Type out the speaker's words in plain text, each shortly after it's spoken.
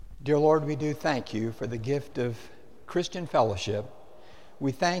Dear Lord, we do thank you for the gift of Christian fellowship.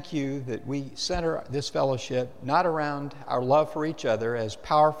 We thank you that we center this fellowship not around our love for each other, as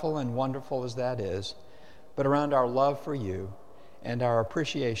powerful and wonderful as that is, but around our love for you and our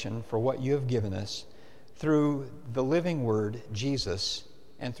appreciation for what you have given us through the living word, Jesus,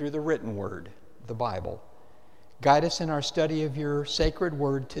 and through the written word, the Bible. Guide us in our study of your sacred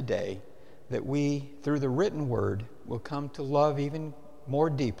word today, that we, through the written word, will come to love even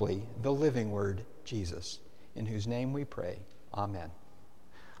more deeply the living word, Jesus, in whose name we pray. Amen.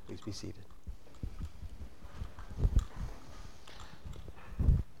 Please be seated.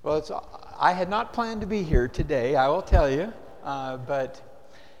 Well, I had not planned to be here today, I will tell you, but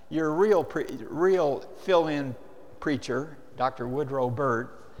your real fill-in preacher, Dr. Woodrow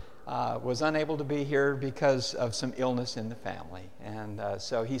Burt, was unable to be here because of some illness in the family. And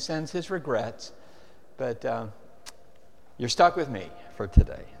so he sends his regrets, but you're stuck with me for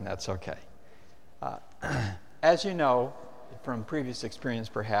today, and that's okay. As you know, from previous experience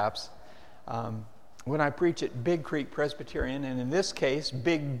perhaps, when I preach at Big Creek Presbyterian, and in this case,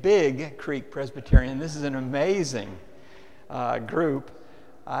 Big Creek Presbyterian, this is an amazing group.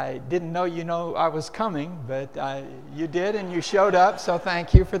 I didn't know I was coming, but you did, and you showed up, so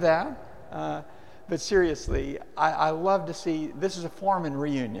thank you for that. But seriously, I love to see, this is a Foreman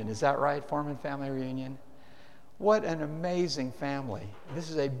reunion, is that right? Foreman family reunion? What an amazing family. This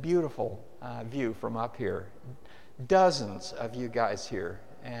is a beautiful view from up here. Dozens of you guys here,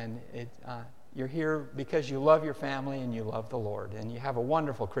 and you're here because you love your family and you love the Lord, and you have a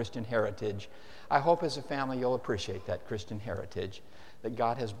wonderful Christian heritage. I hope as a family you'll appreciate that Christian heritage that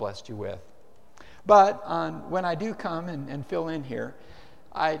God has blessed you with. But when I do come and fill in here,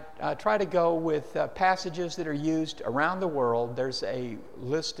 I try to go with passages that are used around the world. There's a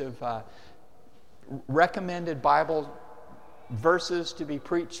list of recommended Bible verses to be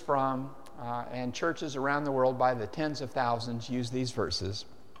preached from, and churches around the world by the tens of thousands use these verses.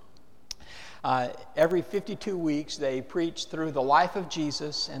 Every 52 weeks they preach through the life of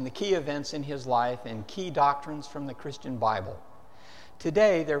Jesus and the key events in his life and key doctrines from the Christian Bible.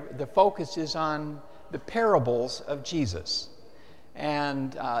 Today the focus is on the parables of Jesus,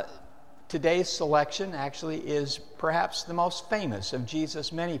 and today's selection actually is perhaps the most famous of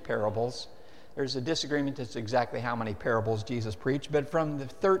Jesus' many parables. There's a disagreement as to exactly how many parables Jesus preached, but from the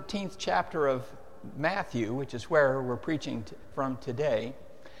 13th chapter of Matthew, which is where we're preaching from today,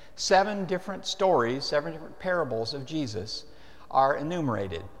 7 different stories, 7 different parables of Jesus are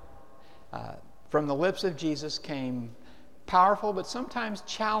enumerated. From the lips of Jesus came powerful but sometimes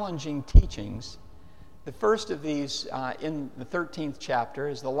challenging teachings. The first of these in the 13th chapter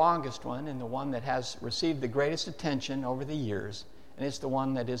is the longest one and the one that has received the greatest attention over the years. And it's the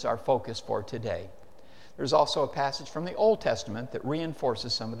one that is our focus for today. There's also a passage from the Old Testament that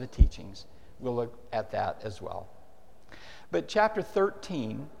reinforces some of the teachings. We'll look at that as well. But chapter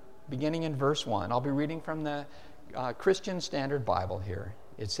 13, beginning in verse 1, I'll be reading from the Christian Standard Bible here.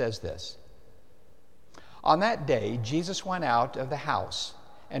 It says this: On that day, Jesus went out of the house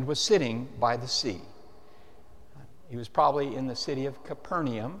and was sitting by the sea. He was probably in the city of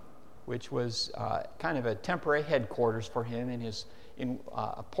Capernaum, which was kind of a temporary headquarters for him in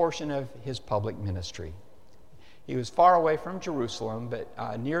a portion of his public ministry. He was far away from Jerusalem,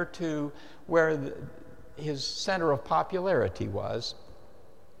 but near to where his center of popularity was,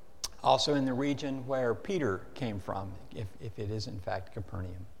 also in the region where Peter came from, if it is in fact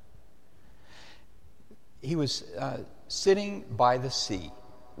Capernaum. He was sitting by the sea.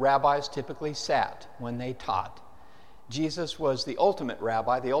 Rabbis typically sat when they taught. Jesus was the ultimate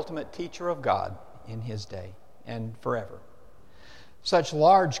rabbi, the ultimate teacher of God in his day and forever. Such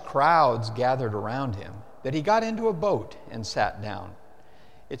large crowds gathered around him that he got into a boat and sat down.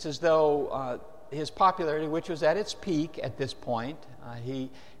 It's as though his popularity, which was at its peak at this point, he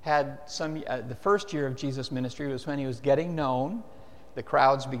had the first year of Jesus' ministry was when he was getting known. The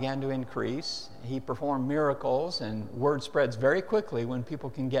crowds began to increase. He performed miracles, and word spreads very quickly when people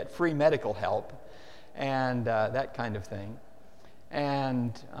can get free medical help and that kind of thing.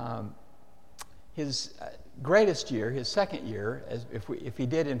 And his greatest year, his second year, if he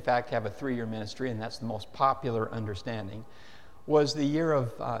did in fact have a 3-year ministry, and that's the most popular understanding, was the year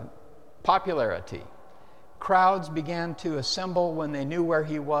of popularity. Crowds began to assemble when they knew where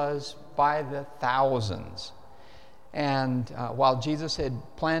he was by the thousands. And while Jesus had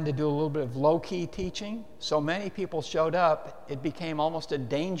planned to do a little bit of low-key teaching, so many people showed up, it became almost a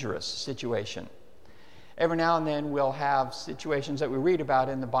dangerous situation. Every now and then we'll have situations that we read about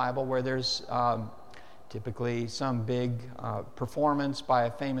in the Bible where there's typically some big performance by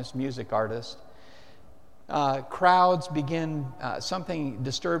a famous music artist. crowds begin, something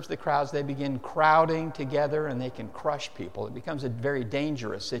disturbs the crowds, they begin crowding together and they can crush people. It becomes a very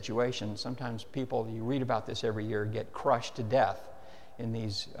dangerous situation. Sometimes people, you read about this every year, get crushed to death in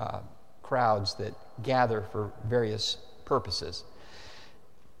these crowds that gather for various purposes.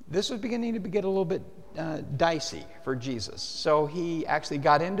 This was beginning to get a little bit dicey for Jesus. So he actually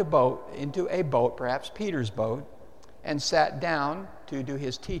got into a boat, perhaps Peter's boat, and sat down to do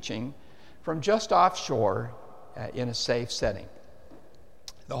his teaching from just offshore in a safe setting.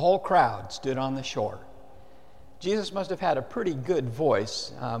 The whole crowd stood on the shore. Jesus must have had a pretty good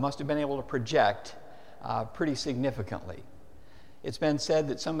voice, must have been able to project pretty significantly. It's been said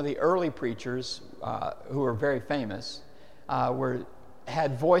that some of the early preachers who were very famous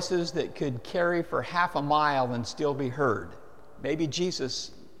had voices that could carry for half a mile and still be heard. Maybe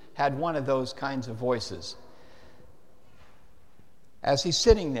Jesus had one of those kinds of voices. As he's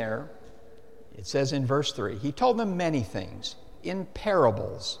sitting there, it says in verse 3, he told them many things in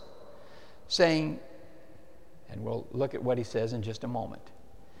parables, saying, and we'll look at what he says in just a moment.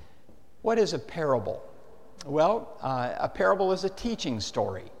 What is a parable? Well, a parable is a teaching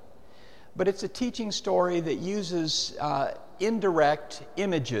story, but it's a teaching story that uses indirect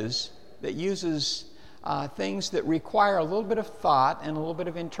images, that uses things that require a little bit of thought and a little bit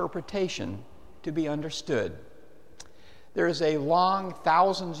of interpretation to be understood. There is a long,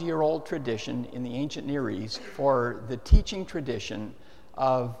 thousands-year-old tradition in the ancient Near East for the teaching tradition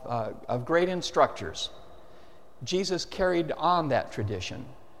of great instructors. Jesus carried on that tradition.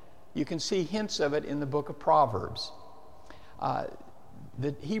 You can see hints of it in the book of Proverbs.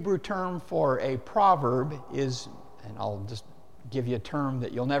 The Hebrew term for a proverb is, and I'll just give you a term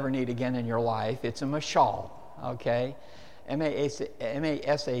that you'll never need again in your life, it's a mashal, okay? M-A-S-H-A-L,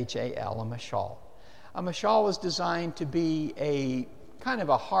 a mashal. A mashal is designed to be a kind of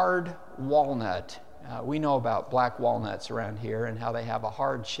a hard walnut. We know about black walnuts around here and how they have a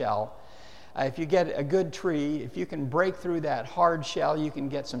hard shell. If you get a good tree, if you can break through that hard shell, you can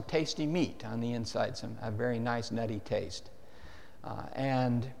get some tasty meat on the inside, a very nice nutty taste.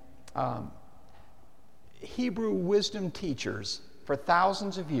 Hebrew wisdom teachers for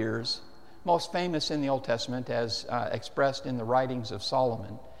thousands of years, most famous in the Old Testament as expressed in the writings of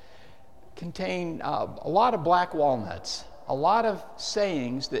Solomon, contain a lot of black walnuts, a lot of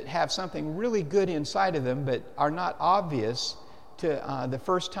sayings that have something really good inside of them but are not obvious to the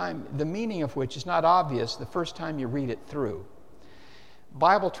first time, the meaning of which is not obvious the first time you read it through.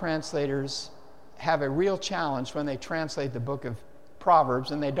 Bible translators have a real challenge when they translate the book of Proverbs,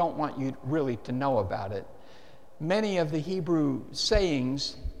 and they don't want you really to know about it. Many of the Hebrew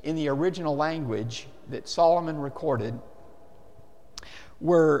sayings in the original language that Solomon recorded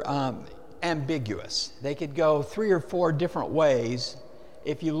were ambiguous. They could go 3 or 4 different ways.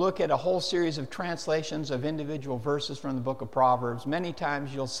 If you look at a whole series of translations of individual verses from the book of Proverbs, many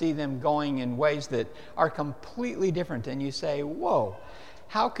times you'll see them going in ways that are completely different, and you say, whoa,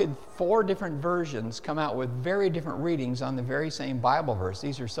 how could 4 different versions come out with very different readings on the very same Bible verse?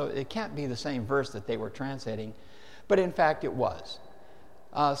 It can't be the same verse that they were translating, but in fact it was.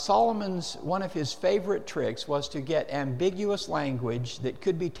 One of his favorite tricks was to get ambiguous language that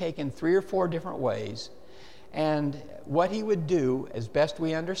could be taken 3 or 4 different ways. And what he would do, as best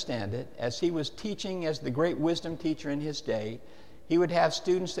we understand it, as he was teaching as the great wisdom teacher in his day, he would have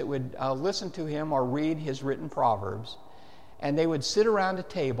students that would listen to him or read his written Proverbs, and they would sit around a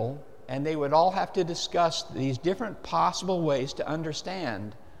table and they would all have to discuss these different possible ways to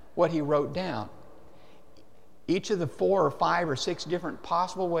understand what he wrote down. Each of the 4 or 5 or 6 different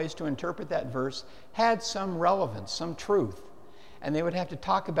possible ways to interpret that verse had some relevance, some truth. And they would have to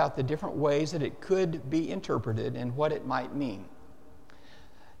talk about the different ways that it could be interpreted and what it might mean.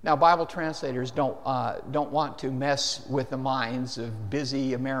 Now, Bible translators don't want to mess with the minds of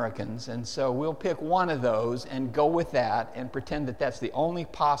busy Americans, and so we'll pick one of those and go with that and pretend that that's the only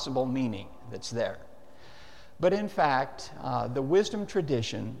possible meaning that's there. But in fact, the wisdom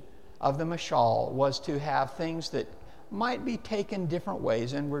tradition of the mashal was to have things that might be taken different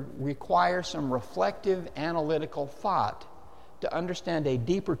ways and require some reflective, analytical thought to understand a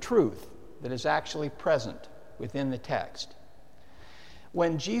deeper truth that is actually present within the text.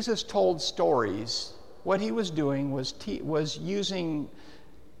 When Jesus told stories, what he was doing was using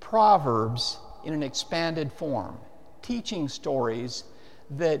proverbs in an expanded form, teaching stories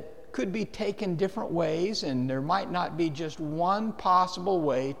that could be taken different ways, and there might not be just one possible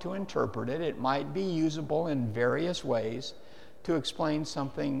way to interpret it. It might be usable in various ways to explain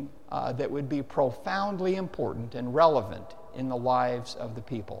something that would be profoundly important and relevant in the lives of the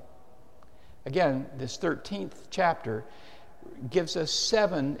people. Again, this 13th chapter gives us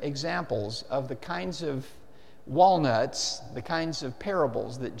 7 examples of the kinds of walnuts, the kinds of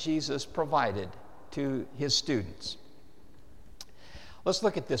parables that Jesus provided to his students. Let's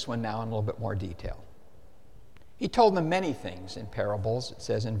look at this one now in a little bit more detail. He told them many things in parables, it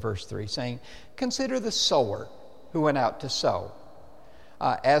says in verse 3, saying, "Consider the sower who went out to sow.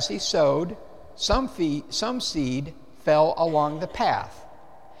 As he sowed, some seed fell along the path,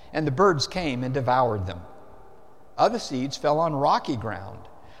 and the birds came and devoured them. Other seeds fell on rocky ground,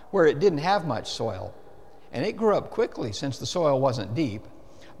 where it didn't have much soil, and it grew up quickly since the soil wasn't deep.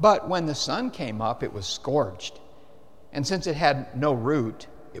 But when the sun came up, it was scorched, and since it had no root,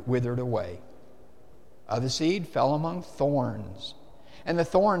 it withered away. Other seed fell among thorns, and the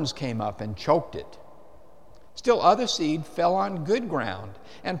thorns came up and choked it. Still other seed fell on good ground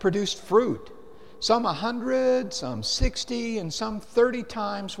and produced fruit, some 100, some 60, and some 30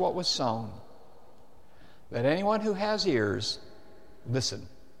 times what was sown. Let anyone who has ears listen."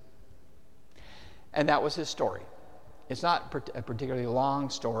 And that was his story. It's not a particularly long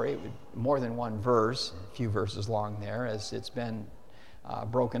story, more than one verse, a few verses long there, as it's been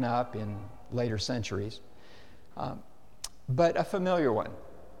broken up in later centuries, but a familiar one.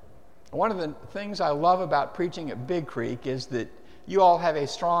 One of the things I love about preaching at Big Creek is that you all have a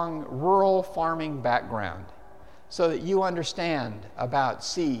strong rural farming background, so that you understand about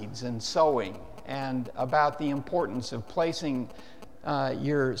seeds and sowing and about the importance of placing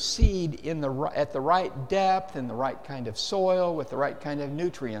your seed at the right depth, in the right kind of soil, with the right kind of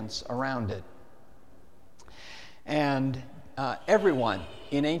nutrients around it. And everyone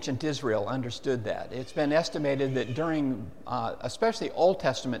in ancient Israel understood that. It's been estimated that during, especially Old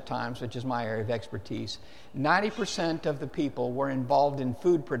Testament times, which is my area of expertise, 90% of the people were involved in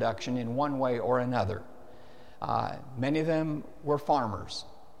food production in one way or another. Many of them were farmers.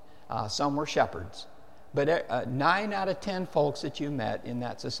 Some were shepherds. But 9 out of 10 folks that you met in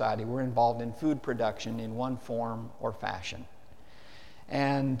that society were involved in food production in one form or fashion.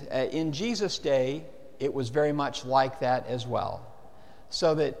 And in Jesus' day, it was very much like that as well.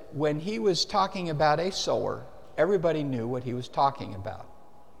 So that when he was talking about a sower, everybody knew what he was talking about.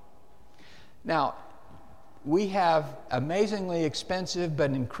 Now, we have amazingly expensive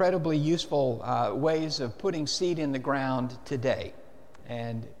but incredibly useful ways of putting seed in the ground today.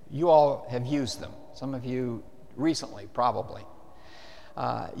 And you all have used them. Some of you recently, probably.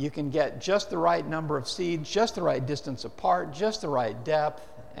 You can get just the right number of seeds, just the right distance apart, just the right depth,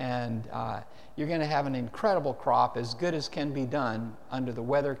 and you're going to have an incredible crop, as good as can be done under the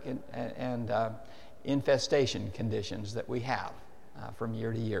weather and infestation conditions that we have from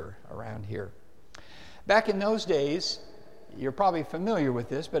year to year around here. Back in those days, you're probably familiar with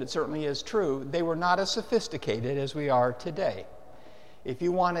this, but it certainly is true, they were not as sophisticated as we are today. If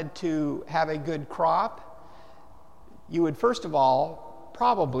you wanted to have a good crop, you would first of all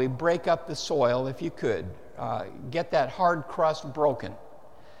probably break up the soil if you could, get that hard crust broken.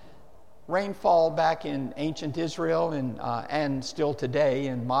 Rainfall back in ancient Israel and still today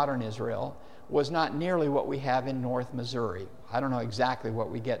in modern Israel was not nearly what we have in North Missouri. I don't know exactly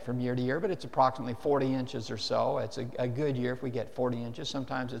what we get from year to year, but it's approximately 40 inches or so. It's a good year if we get 40 inches.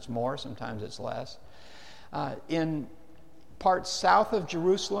 Sometimes it's more, sometimes it's less. In parts south of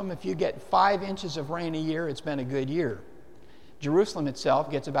Jerusalem, if you get 5 inches of rain a year, it's been a good year. Jerusalem itself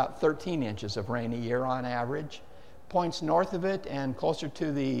gets about 13 inches of rain a year on average. Points north of it and closer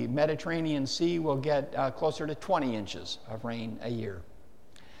to the Mediterranean Sea will get closer to 20 inches of rain a year.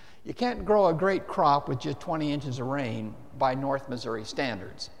 You can't grow a great crop with just 20 inches of rain by North Missouri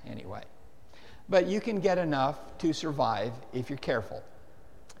standards, anyway. But you can get enough to survive if you're careful.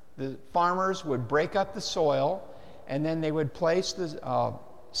 The farmers would break up the soil, and then they would place the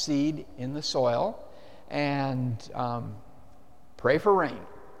seed in the soil and pray for rain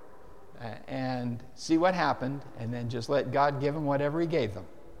and see what happened, and then just let God give them whatever he gave them.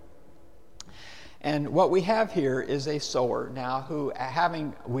 And what we have here is a sower now who,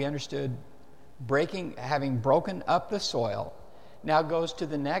 having broken up the soil, now goes to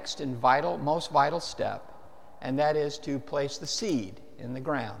the next and most vital step, and that is to place the seed in the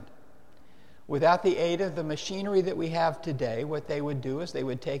ground. Without the aid of the machinery that we have today, what they would do is they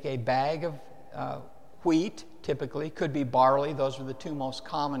would take a bag of wheat, typically, could be barley, those were the two most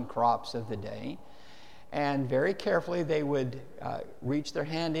common crops of the day, and very carefully they would reach their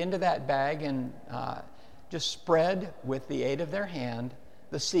hand into that bag and just spread, with the aid of their hand,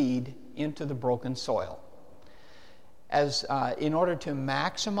 the seed into the broken soil. In order to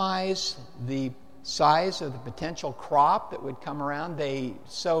maximize the size of the potential crop that would come around, they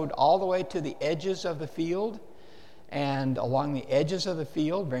sowed all the way to the edges of the field, and along the edges of the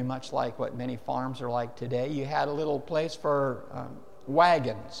field, very much like what many farms are like today, you had a little place for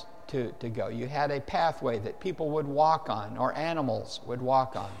wagons to go. You had a pathway that people would walk on, or animals would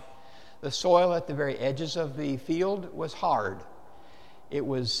walk on. The soil at the very edges of the field was hard. It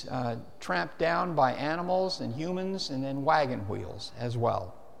was tramped down by animals and humans, and then wagon wheels as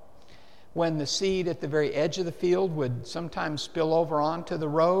well. When the seed at the very edge of the field would sometimes spill over onto the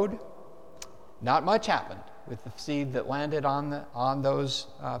road, not much happened with the seed that landed on those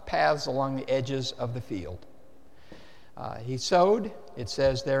paths along the edges of the field. He sowed, it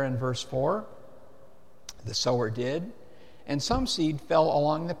says there in verse 4, the sower did, and some seed fell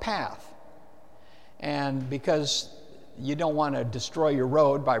along the path. And because you don't want to destroy your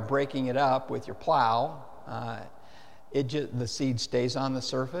road by breaking it up with your plow, the seed stays on the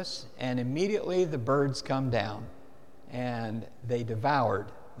surface, and immediately the birds come down, and they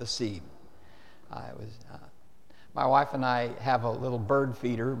devoured the seed. My wife and I have a little bird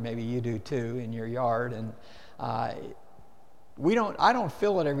feeder, maybe you do too, in your yard, and I don't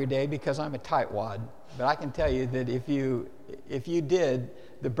fill it every day because I'm a tightwad, but I can tell you that if you did,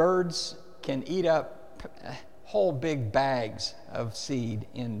 the birds can eat up whole big bags of seed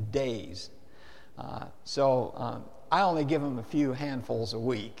in days. So I only give them a few handfuls a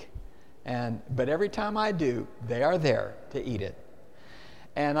week, but every time I do, they are there to eat it.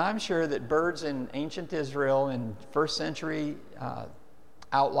 And I'm sure that birds in ancient Israel in first century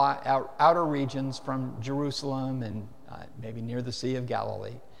outer regions from Jerusalem and maybe near the Sea of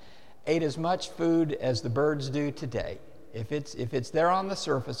Galilee ate as much food as the birds do today. If it's there on the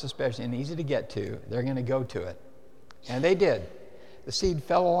surface, especially, and easy to get to, they're going to go to it. And they did. The seed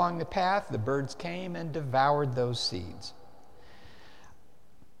fell along the path, the birds came and devoured those seeds.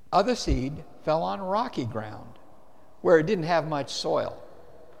 Other seed fell on rocky ground where it didn't have much soil.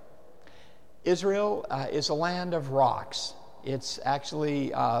 Israel is a land of rocks. It's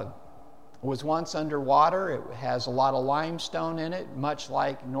actually was once underwater. It has a lot of limestone in it, much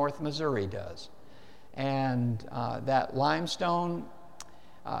like North Missouri does. And that limestone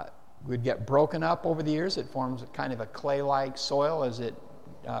would get broken up over the years. It forms kind of a clay-like soil as it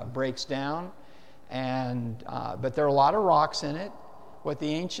breaks down. But there are a lot of rocks in it. What the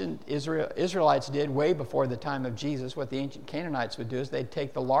ancient Israelites did way before the time of Jesus, what the ancient Canaanites would do is they'd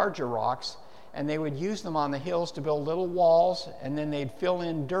take the larger rocks and they would use them on the hills to build little walls, and then they'd fill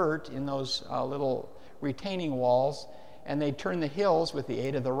in dirt in those little retaining walls, and they'd turn the hills with the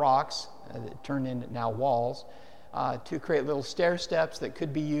aid of the rocks, that turned into now walls, to create little stair steps that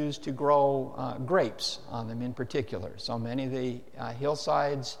could be used to grow grapes on them in particular. So many of the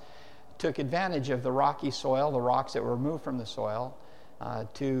hillsides took advantage of the rocky soil, the rocks that were removed from the soil,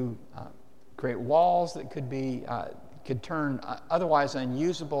 to create walls that could turn otherwise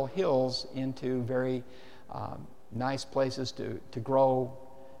unusable hills into very nice places to grow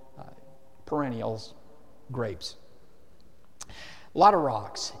perennials, grapes. A lot of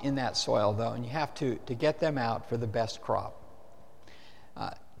rocks in that soil, though, and you have to get them out for the best crop.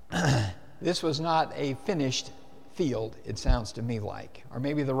 This was not a finished field, it sounds to me like. Or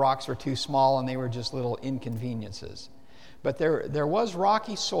maybe the rocks were too small and they were just little inconveniences. But there was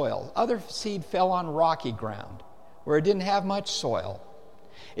rocky soil. Other seed fell on rocky ground where it didn't have much soil.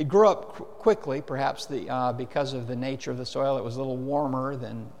 It grew up quickly, perhaps because of the nature of the soil. It was a little warmer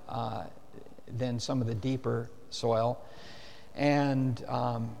than some of the deeper soil. And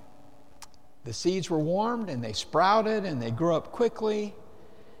the seeds were warmed and they sprouted and they grew up quickly,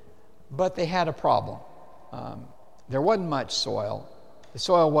 but they had a problem. There wasn't much soil. The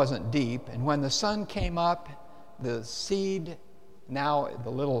soil wasn't deep, and when the sun came up, the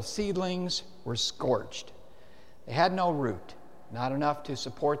little seedlings were scorched. They had no root, not enough to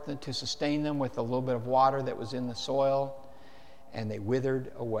support them, to sustain them with a little bit of water that was in the soil, and they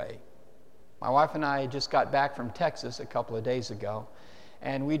withered away. My wife and I just got back from Texas a couple of days ago,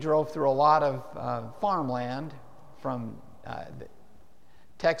 and we drove through a lot of farmland from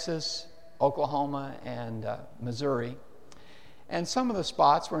Texas, Oklahoma, and Missouri. And some of the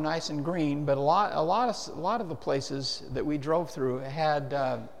spots were nice and green, but a lot of the places that we drove through had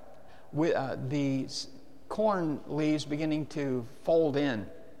the corn leaves beginning to fold in.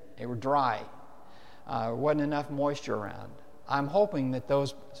 They were dry. There wasn't enough moisture around. I'm hoping that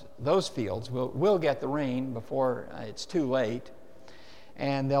those fields will get the rain before it's too late,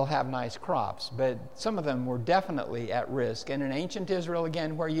 and they'll have nice crops. But some of them were definitely at risk. And in ancient Israel,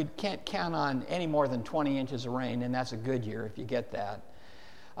 again, where you can't count on any more than 20 inches of rain, and that's a good year if you get that,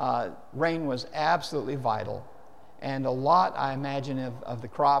 rain was absolutely vital. And a lot, I imagine, of the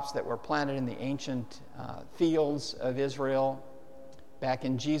crops that were planted in the ancient fields of Israel back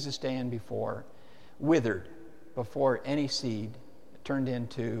in Jesus' day and before withered before any seed turned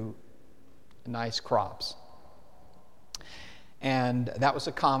into nice crops. And that was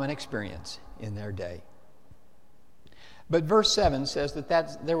a common experience in their day. But verse 7 says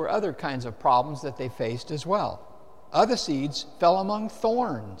that there were other kinds of problems that they faced as well. Other seeds fell among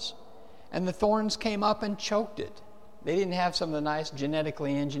thorns, and the thorns came up and choked it. They didn't have some of the nice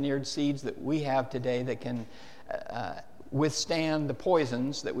genetically engineered seeds that we have today that can withstand the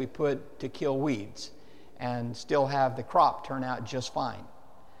poisons that we put to kill weeds and still have the crop turn out just fine.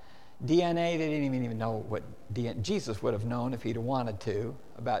 DNA, they didn't even know what DNA. Jesus would have known if he'd have wanted to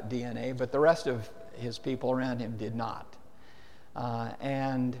about DNA, but the rest of his people around him did not.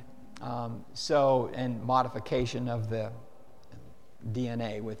 And modification of the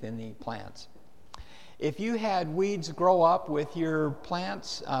DNA within the plants. If you had weeds grow up with your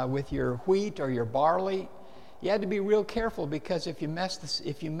plants, with your wheat or your barley, you had to be real careful, because if you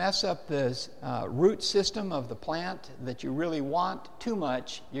mess up the root system of the plant that you really want too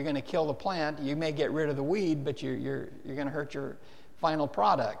much, you're going to kill the plant. You may get rid of the weed, but you're going to hurt your final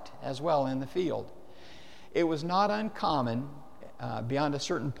product as well in the field. It was not uncommon, beyond a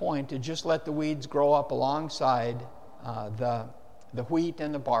certain point, to just let the weeds grow up alongside the wheat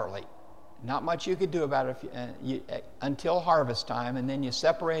and the barley. Not much you could do about it until harvest time, and then you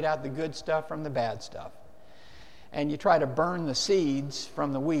separate out the good stuff from the bad stuff. And you try to burn the seeds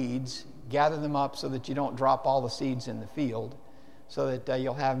from the weeds, gather them up so that you don't drop all the seeds in the field, so that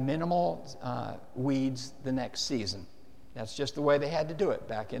you'll have minimal weeds the next season. That's just the way they had to do it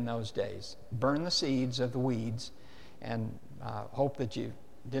back in those days. Burn the seeds of the weeds and hope that you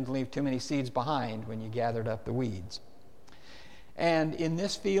didn't leave too many seeds behind when you gathered up the weeds. And in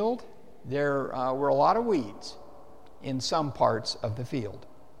this field, there were a lot of weeds in some parts of the field.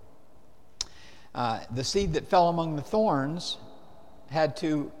 The seed that fell among the thorns had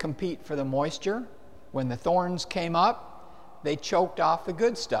to compete for the moisture. When the thorns came up, they choked off the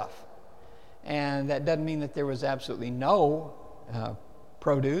good stuff. And that doesn't mean that there was absolutely no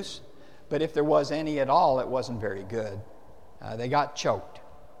produce, but if there was any at all, it wasn't very good. They got choked.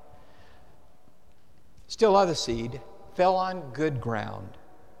 Still other seed fell on good ground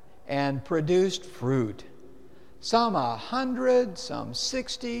and produced fruit, some 100, some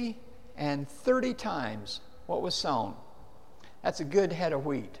 60, and 30 times what was sown. That's a good head of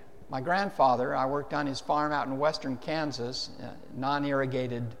wheat. My grandfather, I worked on his farm out in western Kansas,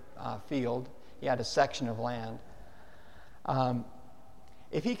 non-irrigated field. He had a section of land.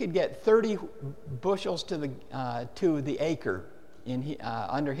 If he could get 30 bushels to the acre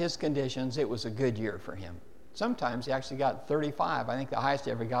under his conditions, it was a good year for him. Sometimes he actually got 35. I think the highest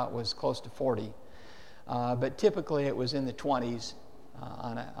he ever got was close to 40. But typically it was in the 20s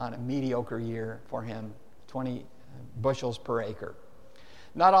on a mediocre year for him, 20 bushels per acre.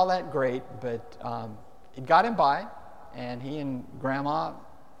 Not all that great, but it got him by, and he and Grandma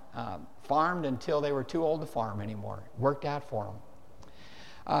farmed until they were too old to farm anymore. Worked out for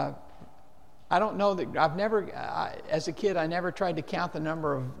them. I don't know that as a kid, I never tried to count the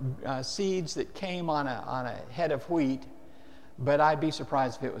number of seeds that came on a head of wheat, but I'd be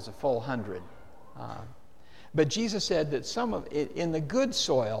surprised if it was a full 100. But Jesus said that some of it, in the good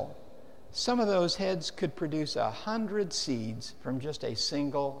soil, some of those heads could produce 100 seeds from just a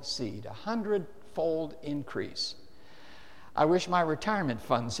single seed, 100-fold increase. I wish my retirement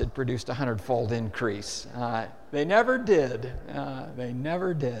funds had produced a 100-fold increase. They never did. They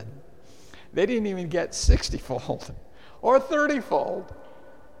never did. They didn't even get 60-fold or 30-fold.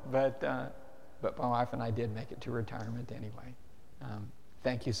 But my wife and I did make it to retirement anyway.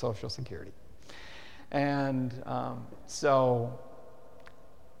 Thank you, Social Security. And so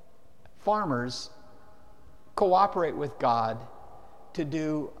farmers cooperate with God to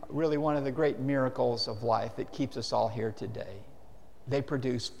do really one of the great miracles of life that keeps us all here today. They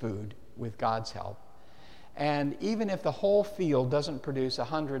produce food with God's help. And even if the whole field doesn't produce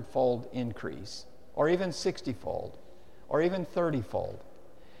 100-fold increase, or even 60-fold, or even 30-fold,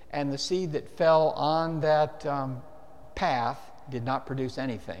 and the seed that fell on that path did not produce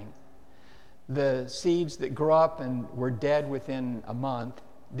anything, the seeds that grew up and were dead within a month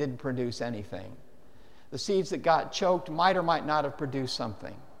didn't produce anything. The seeds that got choked might or might not have produced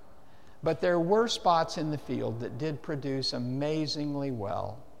something. But there were spots in the field that did produce amazingly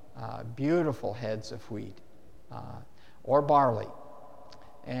well, beautiful heads of wheat or barley,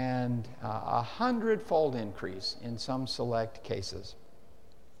 and 100-fold increase in some select cases.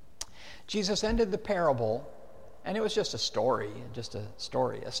 Jesus ended the parable, and it was just a story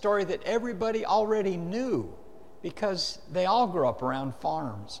that everybody already knew because they all grew up around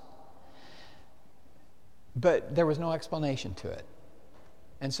farms. But there was no explanation to it.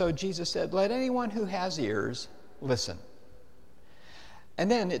 And so Jesus said, "Let anyone who has ears listen."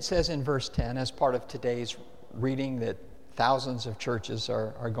 And then it says in verse 10, as part of today's reading, that thousands of churches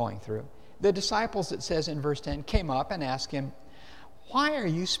are going through. The disciples, it says in verse 10, came up and asked him, "Why are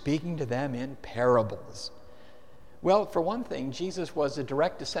you speaking to them in parables?" Well, for one thing, Jesus was a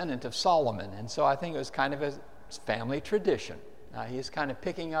direct descendant of Solomon, and so I think it was kind of a family tradition. He's kind of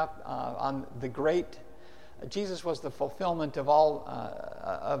picking up on the great. Jesus was the fulfillment of all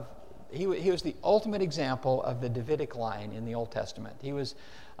He was the ultimate example of the Davidic line in the Old Testament. He was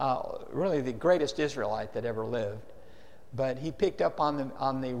really the greatest Israelite that ever lived. But he picked up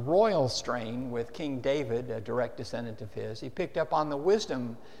on the royal strain with King David, a direct descendant of his. He picked up on the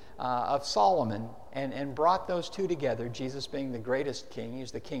wisdom of Solomon and brought those two together, Jesus being the greatest king.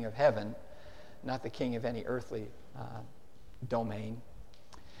 He's the king of heaven, not the king of any earthly domain.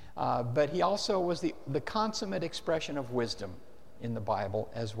 But he also was the consummate expression of wisdom in the Bible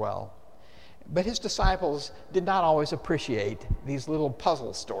as well. But his disciples did not always appreciate these little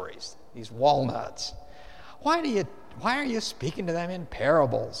puzzle stories, these walnuts. Why are you speaking to them in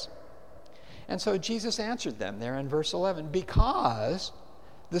parables? And so Jesus answered them there in verse 11, because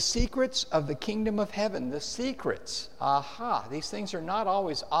the secrets of the kingdom of heaven, the secrets, these things are not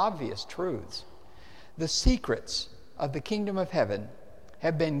always obvious truths. The secrets of the kingdom of heaven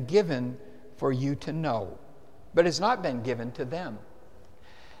have been given for you to know, but it's not been given to them.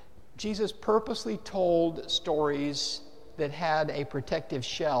 Jesus purposely told stories that had a protective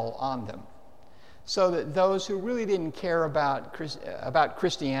shell on them, so that those who really didn't care about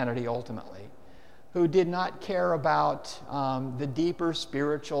Christianity ultimately, who did not care about the deeper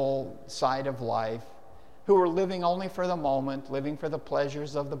spiritual side of life, who were living only for the moment, living for the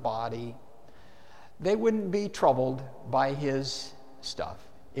pleasures of the body, they wouldn't be troubled by his stuff.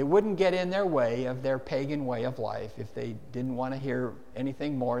 It wouldn't get in their way of their pagan way of life if they didn't want to hear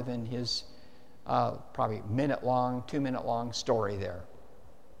anything more than his probably 2-minute-long story there.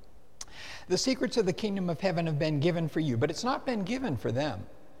 The secrets of the kingdom of heaven have been given for you, but it's not been given for them.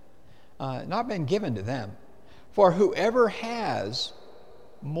 Not been given to them. For whoever has,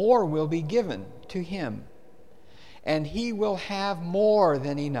 more will be given to him, and he will have more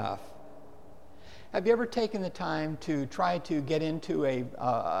than enough. Have you ever taken the time to try to get into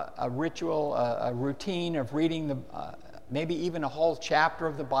a ritual, a routine of reading maybe even a whole chapter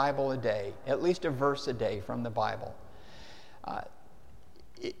of the Bible a day, at least a verse a day from the Bible?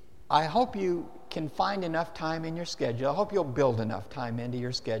 I hope you can find enough time in your schedule. I hope you'll build enough time into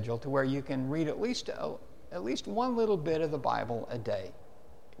your schedule to where you can read at least one little bit of the Bible a day.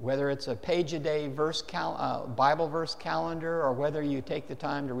 Whether it's a page a day Bible verse calendar, or whether you take the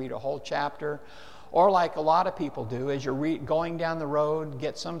time to read a whole chapter, or like a lot of people do, as you're going down the road,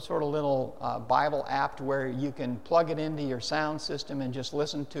 get some sort of little Bible app to where you can plug it into your sound system and just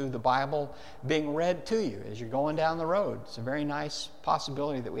listen to the Bible being read to you as you're going down the road. It's a very nice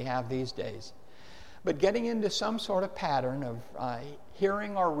possibility that we have these days. But getting into some sort of pattern of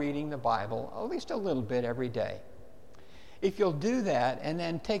hearing or reading the Bible at least a little bit every day. If you'll do that and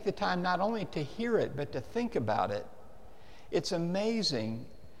then take the time not only to hear it but to think about it, it's amazing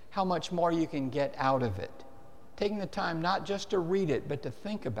how much more you can get out of it. Taking the time not just to read it, but to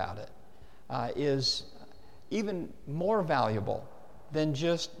think about it is even more valuable than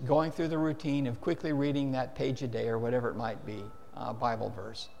just going through the routine of quickly reading that page a day or whatever it might be, Bible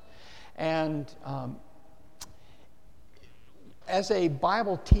verse. And as a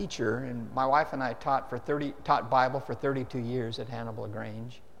Bible teacher, and my wife and I taught Bible for 32 years at Hannibal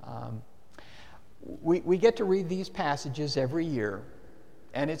Grange, we get to read these passages every year,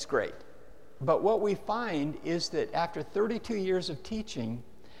 and it's great. But what we find is that after 32 years of teaching,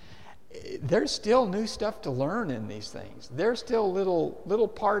 there's still new stuff to learn in these things. There's still little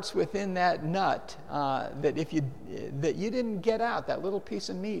parts within that nut that you didn't get out, that little piece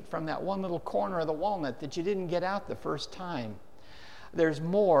of meat from that one little corner of the walnut that you didn't get out the first time. There's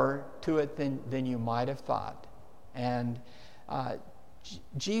more to it than you might have thought. And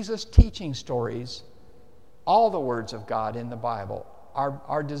Jesus' teaching stories, all the words of God in the Bible,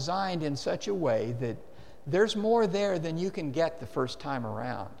 are designed in such a way that there's more there than you can get the first time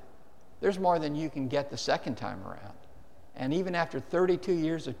around. There's more than you can get the second time around. And even after 32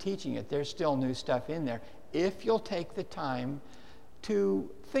 years of teaching it, there's still new stuff in there if you'll take the time to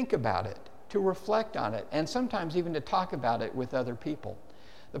think about it, to reflect on it, and sometimes even to talk about it with other people.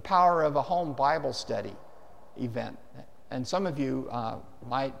 The power of a home Bible study event. And some of you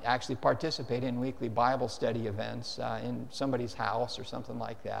might actually participate in weekly Bible study events in somebody's house or something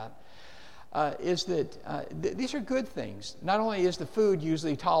like that. These are good things. Not only is the food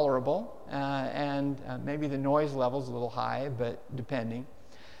usually tolerable and maybe the noise level's a little high, but depending,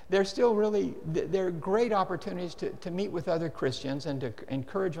 They're still really, they're great opportunities to meet with other Christians and to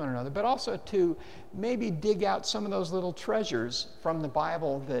encourage one another, but also to maybe dig out some of those little treasures from the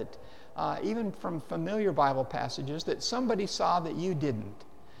Bible that, even from familiar Bible passages that somebody saw that you didn't.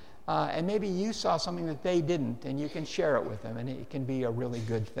 And maybe you saw something that they didn't, and you can share it with them, and it can be a really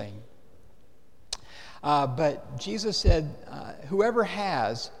good thing. But Jesus said, whoever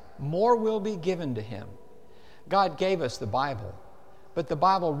has, more will be given to him. God gave us the Bible, but the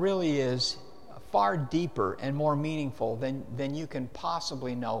Bible really is far deeper and more meaningful than you can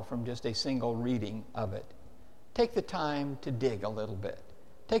possibly know from just a single reading of it. Take the time to dig a little bit.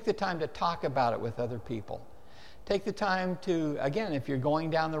 Take the time to talk about it with other people. Take the time to, again, if you're going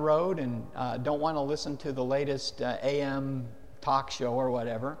down the road and don't want to listen to the latest AM talk show or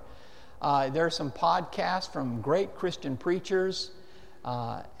whatever, there are some podcasts from great Christian preachers,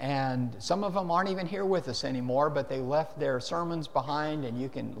 and some of them aren't even here with us anymore, but they left their sermons behind, and you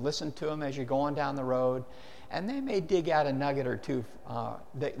can listen to them as you're going down the road, and they may dig out a nugget or two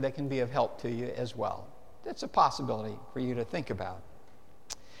that can be of help to you as well. That's a possibility for you to think about.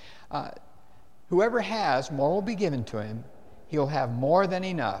 Whoever has, more will be given to him. He'll have more than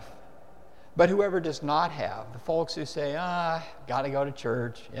enough. But whoever does not have, the folks who say, got to go to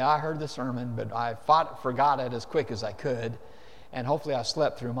church. Yeah, I heard the sermon, but I forgot it as quick as I could. And hopefully I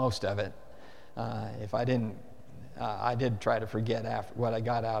slept through most of it. If I didn't, I did try to forget after what I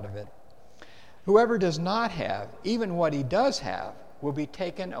got out of it. Whoever does not have, even what he does have, will be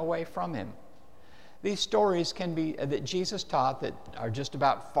taken away from him. These stories can be that Jesus taught that are just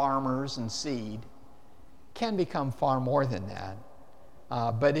about farmers and seed can become far more than that.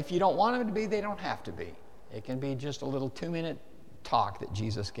 But if you don't want them to be, they don't have to be. It can be just a little 2-minute talk that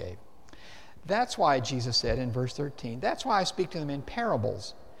Jesus gave. That's why Jesus said in verse 13, that's why I speak to them in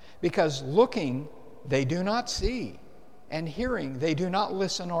parables, because looking they do not see, and hearing they do not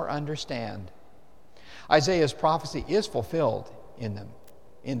listen or understand. Isaiah's prophecy is fulfilled in them.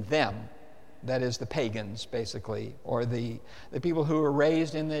 That is the pagans, basically, or the people who were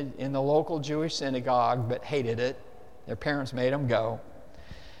raised in the local Jewish synagogue but hated it. Their parents made them go.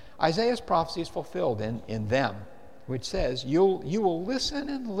 Isaiah's prophecy is fulfilled in them, which says, you will listen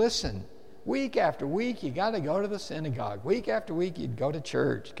and listen. Week after week, you got to go to the synagogue. Week after week, you'd go to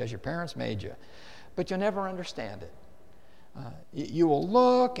church because your parents made you. But you'll never understand it. You will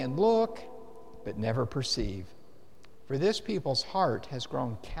look and look, but never perceive. For this people's heart has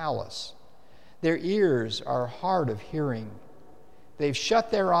grown callous. Their ears are hard of hearing. They've shut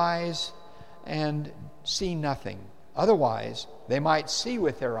their eyes and see nothing. Otherwise, they might see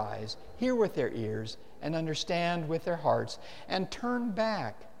with their eyes, hear with their ears, and understand with their hearts, and turn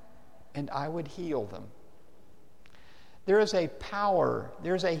back, and I would heal them. There is a power,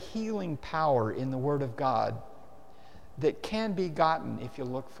 there's a healing power in the Word of God that can be gotten if you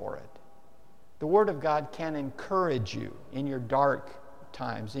look for it. The Word of God can encourage you in your dark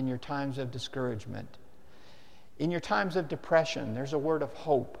times, in your times of discouragement. In your times of depression, there's a word of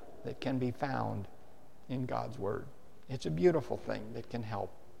hope that can be found in God's Word. It's a beautiful thing that can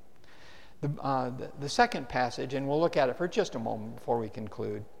help. The second passage, and we'll look at it for just a moment before we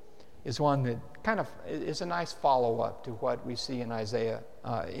conclude, is one that kind of is a nice follow-up to what we see in Isaiah,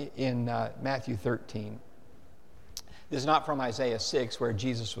 in Matthew 13. This is not from Isaiah 6, where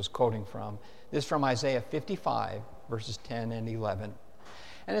Jesus was quoting from. This is from Isaiah 55, verses 10 and 11.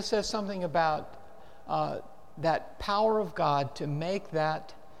 And it says something about that power of God to make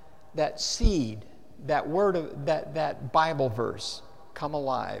that seed, that word of that Bible verse come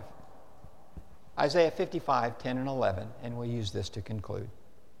alive. Isaiah 55, 10 and 11, and we'll use this to conclude.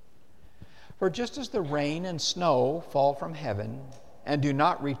 For just as the rain and snow fall from heaven and do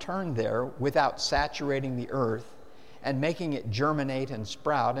not return there without saturating the earth and making it germinate and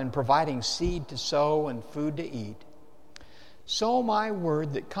sprout and providing seed to sow and food to eat, so my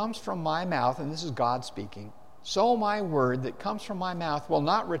word that comes from my mouth, and this is God speaking, so my word that comes from my mouth will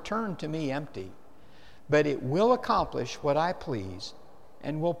not return to me empty, but it will accomplish what I please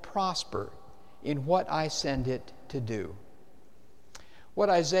and will prosper in what I send it to do. What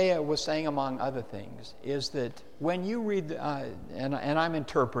Isaiah was saying, among other things, is that when you read, and I'm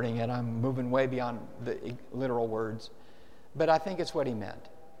interpreting it, I'm moving way beyond the literal words, but I think it's what he meant.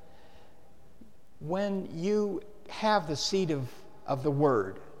 When you have the seed of the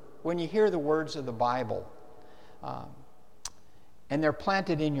Word, when you hear the words of the Bible, and they're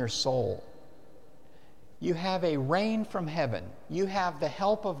planted in your soul, you have a rain from heaven. You have the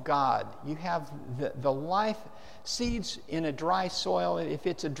help of God. You have the life seeds in a dry soil. If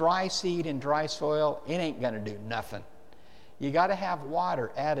it's a dry seed in dry soil, it ain't going to do nothing. You got to have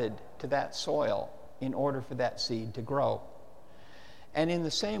water added to that soil in order for that seed to grow. And in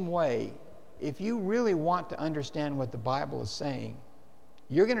the same way, if you really want to understand what the Bible is saying,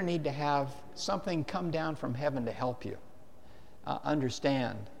 you're going to need to have something come down from heaven to help you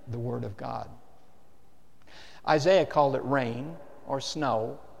understand the Word of God. Isaiah called it rain or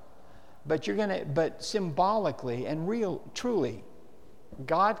snow, but symbolically and truly,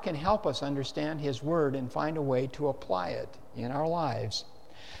 God can help us understand His Word and find a way to apply it in our lives.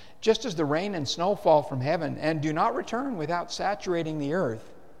 Just as the rain and snow fall from heaven and do not return without saturating the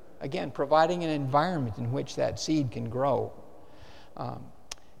earth, again, providing an environment in which that seed can grow,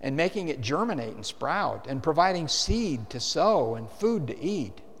 and making it germinate and sprout, and providing seed to sow and food to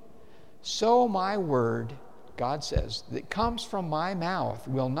eat, so my word, God says, that comes from my mouth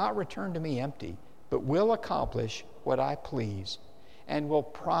will not return to me empty, but will accomplish what I please and will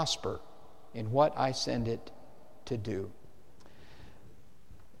prosper in what I send it to do.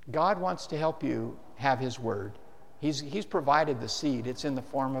 God wants to help you have His Word. He's provided the seed. It's in the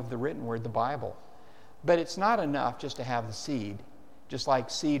form of the written Word, the Bible. But it's not enough just to have the seed, just like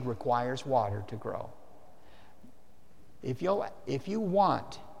seed requires water to grow. If you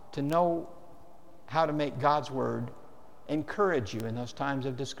want to know how to make God's Word encourage you in those times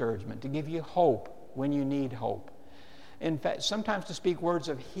of discouragement, to give you hope when you need hope, in fact, sometimes to speak words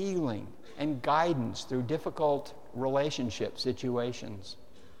of healing and guidance through difficult relationship situations,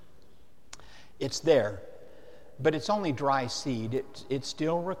 it's there. But it's only dry seed. It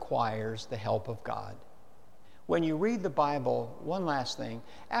still requires the help of God. When you read the Bible, one last thing,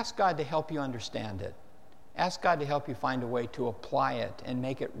 ask God to help you understand it. Ask God to help you find a way to apply it and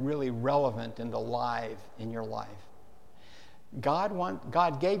make it really relevant and alive in your life.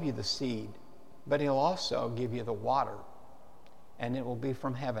 God gave you the seed, but He'll also give you the water, and it will be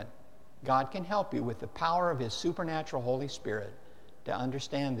from heaven. God can help you with the power of His supernatural Holy Spirit to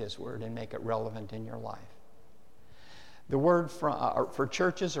understand this Word and make it relevant in your life. The word for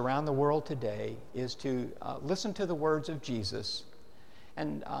churches around the world today is to listen to the words of Jesus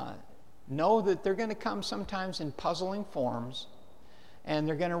and know that they're going to come sometimes in puzzling forms, and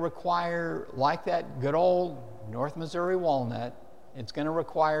they're going to require, like that good old North Missouri walnut, it's going to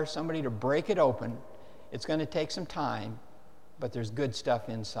require somebody to break it open. It's going to take some time, but there's good stuff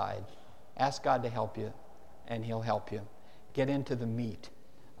inside. Ask God to help you, and He'll help you get into the meat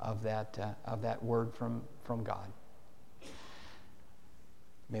of that word from God.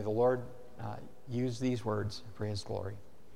 May the Lord use these words for His glory.